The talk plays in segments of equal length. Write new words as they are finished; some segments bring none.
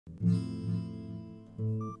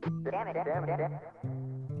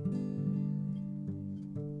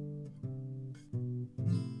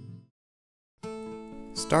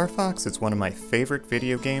Star Fox is one of my favorite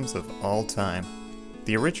video games of all time.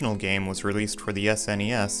 The original game was released for the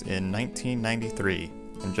SNES in 1993,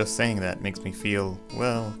 and just saying that makes me feel,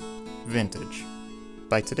 well, vintage.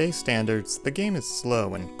 By today's standards, the game is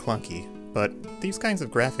slow and clunky, but these kinds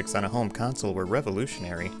of graphics on a home console were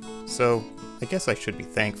revolutionary, so I guess I should be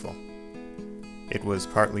thankful. It was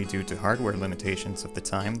partly due to hardware limitations of the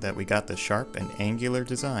time that we got the sharp and angular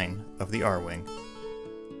design of the Arwing.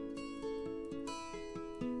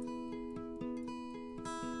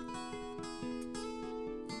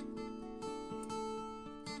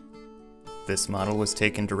 This model was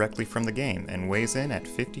taken directly from the game and weighs in at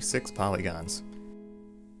 56 polygons.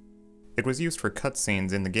 It was used for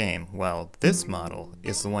cutscenes in the game, while this model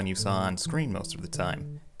is the one you saw on screen most of the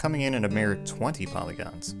time, coming in at a mere 20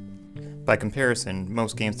 polygons. By comparison,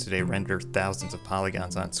 most games today render thousands of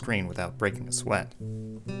polygons on screen without breaking a sweat.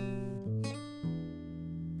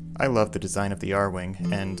 I love the design of the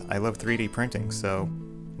Arwing, and I love 3D printing, so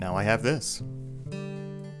now I have this.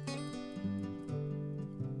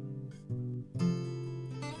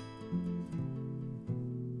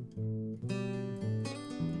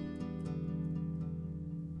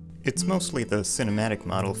 It's mostly the cinematic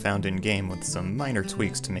model found in-game with some minor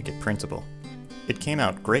tweaks to make it printable. It came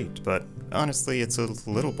out great, but honestly it's a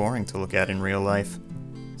little boring to look at in real life.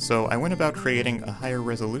 So I went about creating a higher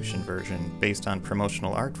resolution version based on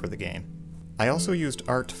promotional art for the game. I also used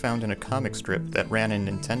art found in a comic strip that ran in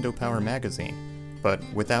Nintendo Power magazine, but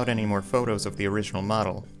without any more photos of the original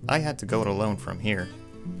model, I had to go it alone from here.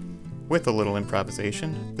 With a little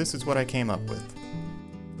improvisation, this is what I came up with.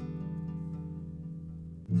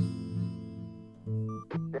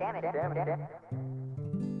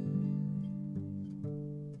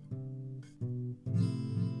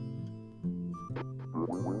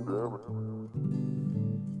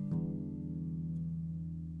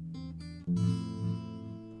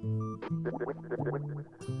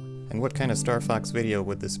 And what kind of Star Fox video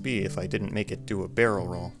would this be if I didn't make it do a barrel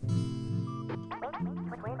roll?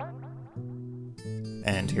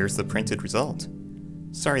 And here's the printed result.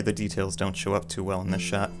 Sorry the details don't show up too well in this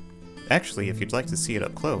shot. Actually, if you'd like to see it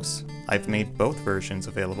up close, I've made both versions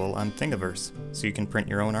available on Thingiverse, so you can print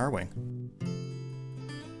your own Arwing.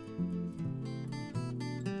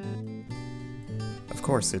 Of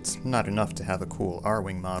course, it's not enough to have a cool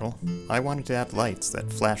Arwing model. I wanted to add lights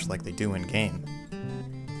that flash like they do in-game.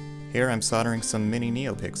 Here I'm soldering some mini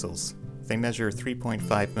NeoPixels. They measure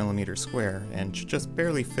 3.5mm square and should just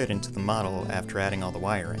barely fit into the model after adding all the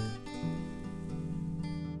wiring.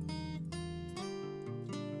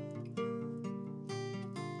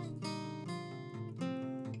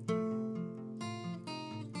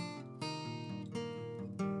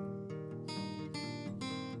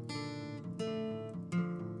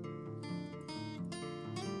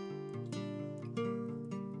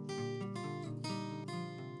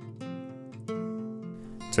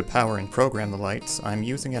 To power and program the lights, I'm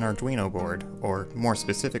using an Arduino board, or more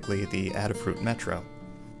specifically, the Adafruit Metro.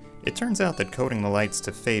 It turns out that coding the lights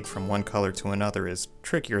to fade from one color to another is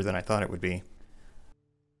trickier than I thought it would be.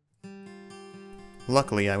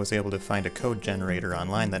 Luckily, I was able to find a code generator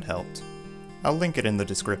online that helped. I'll link it in the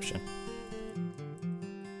description.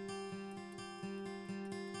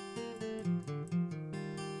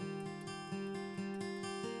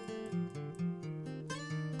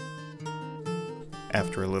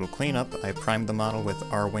 After a little cleanup, I primed the model with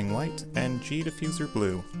Arwing White and G-Diffuser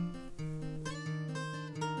Blue.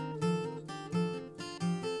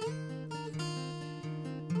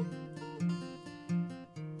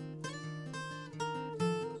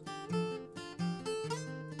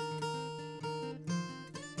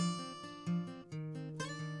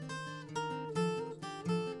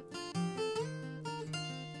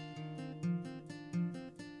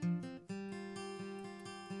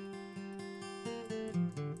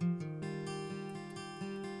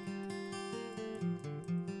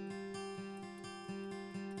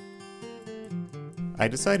 I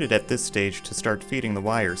decided at this stage to start feeding the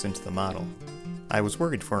wires into the model. I was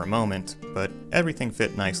worried for a moment, but everything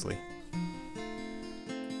fit nicely.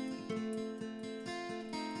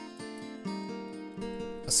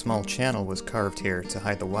 A small channel was carved here to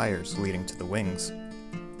hide the wires leading to the wings.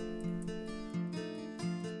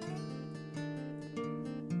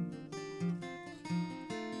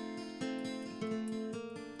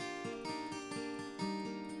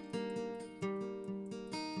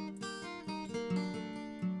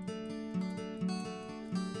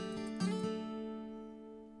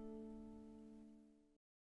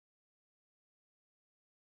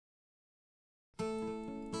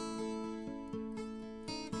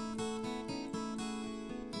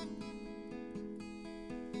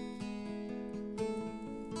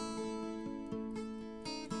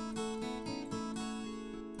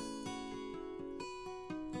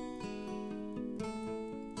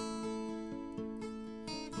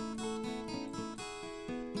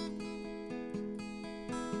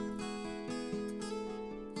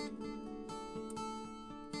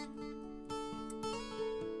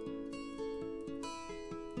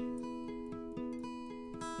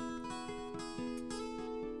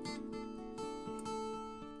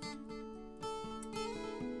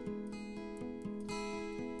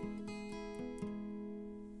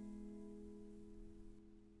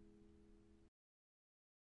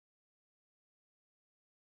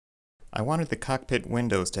 I wanted the cockpit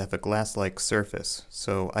windows to have a glass-like surface,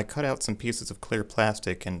 so I cut out some pieces of clear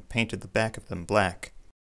plastic and painted the back of them black.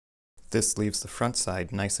 This leaves the front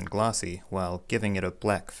side nice and glossy, while giving it a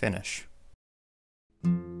black finish.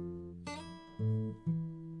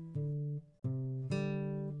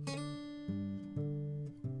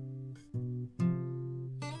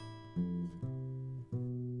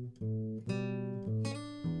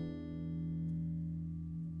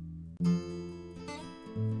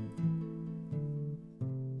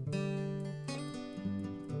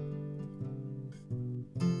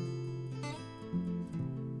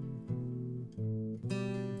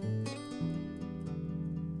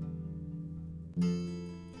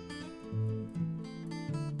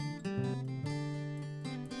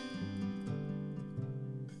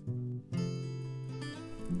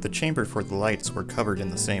 The chamber for the lights were covered in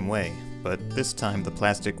the same way, but this time the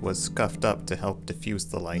plastic was scuffed up to help diffuse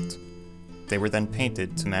the light. They were then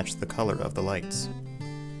painted to match the color of the lights.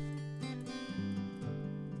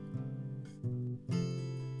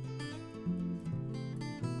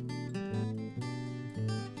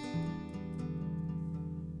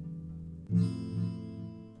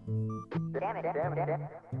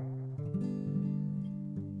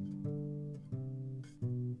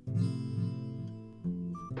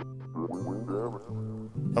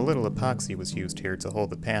 A little epoxy was used here to hold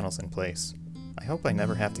the panels in place. I hope I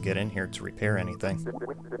never have to get in here to repair anything.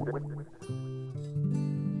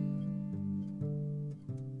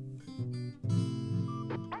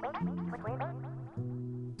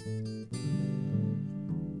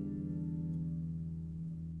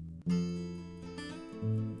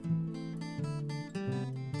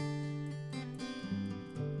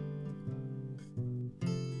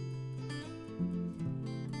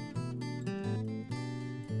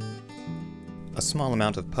 A small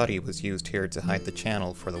amount of putty was used here to hide the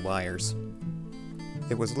channel for the wires.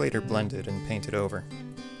 It was later blended and painted over.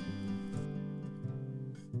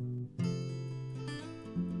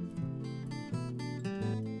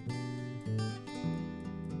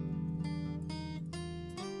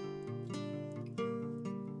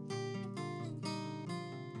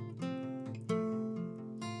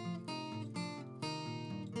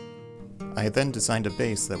 I then designed a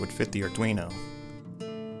base that would fit the Arduino.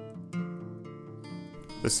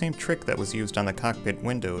 The same trick that was used on the cockpit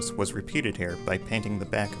windows was repeated here by painting the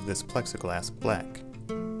back of this plexiglass black.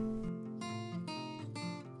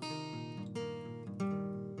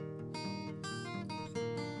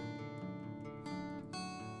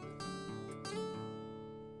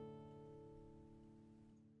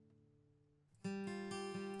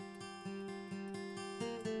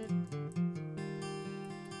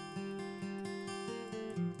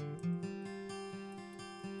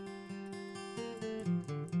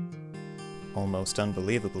 Almost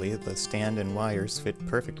unbelievably, the stand and wires fit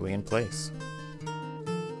perfectly in place.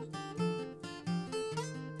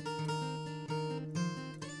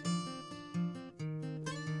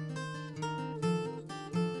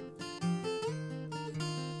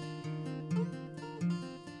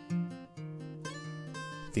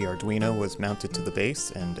 The Arduino was mounted to the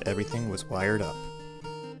base and everything was wired up.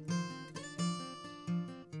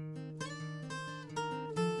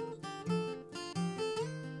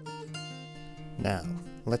 Now,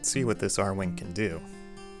 let's see what this Arwing can do.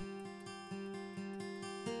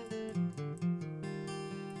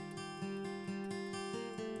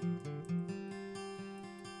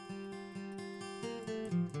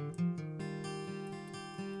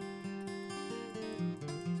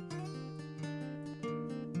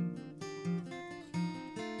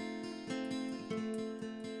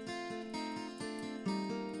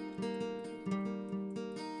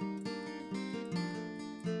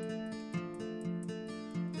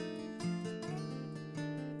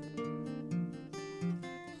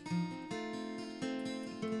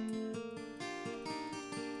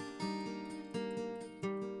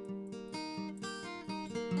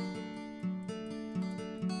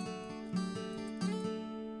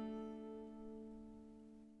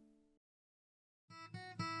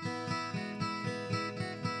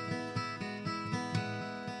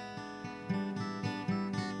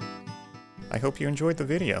 I hope you enjoyed the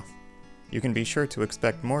video. You can be sure to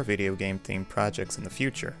expect more video game themed projects in the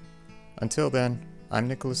future. Until then, I'm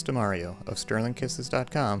Nicholas DeMario of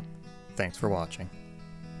SterlingKisses.com. Thanks for watching.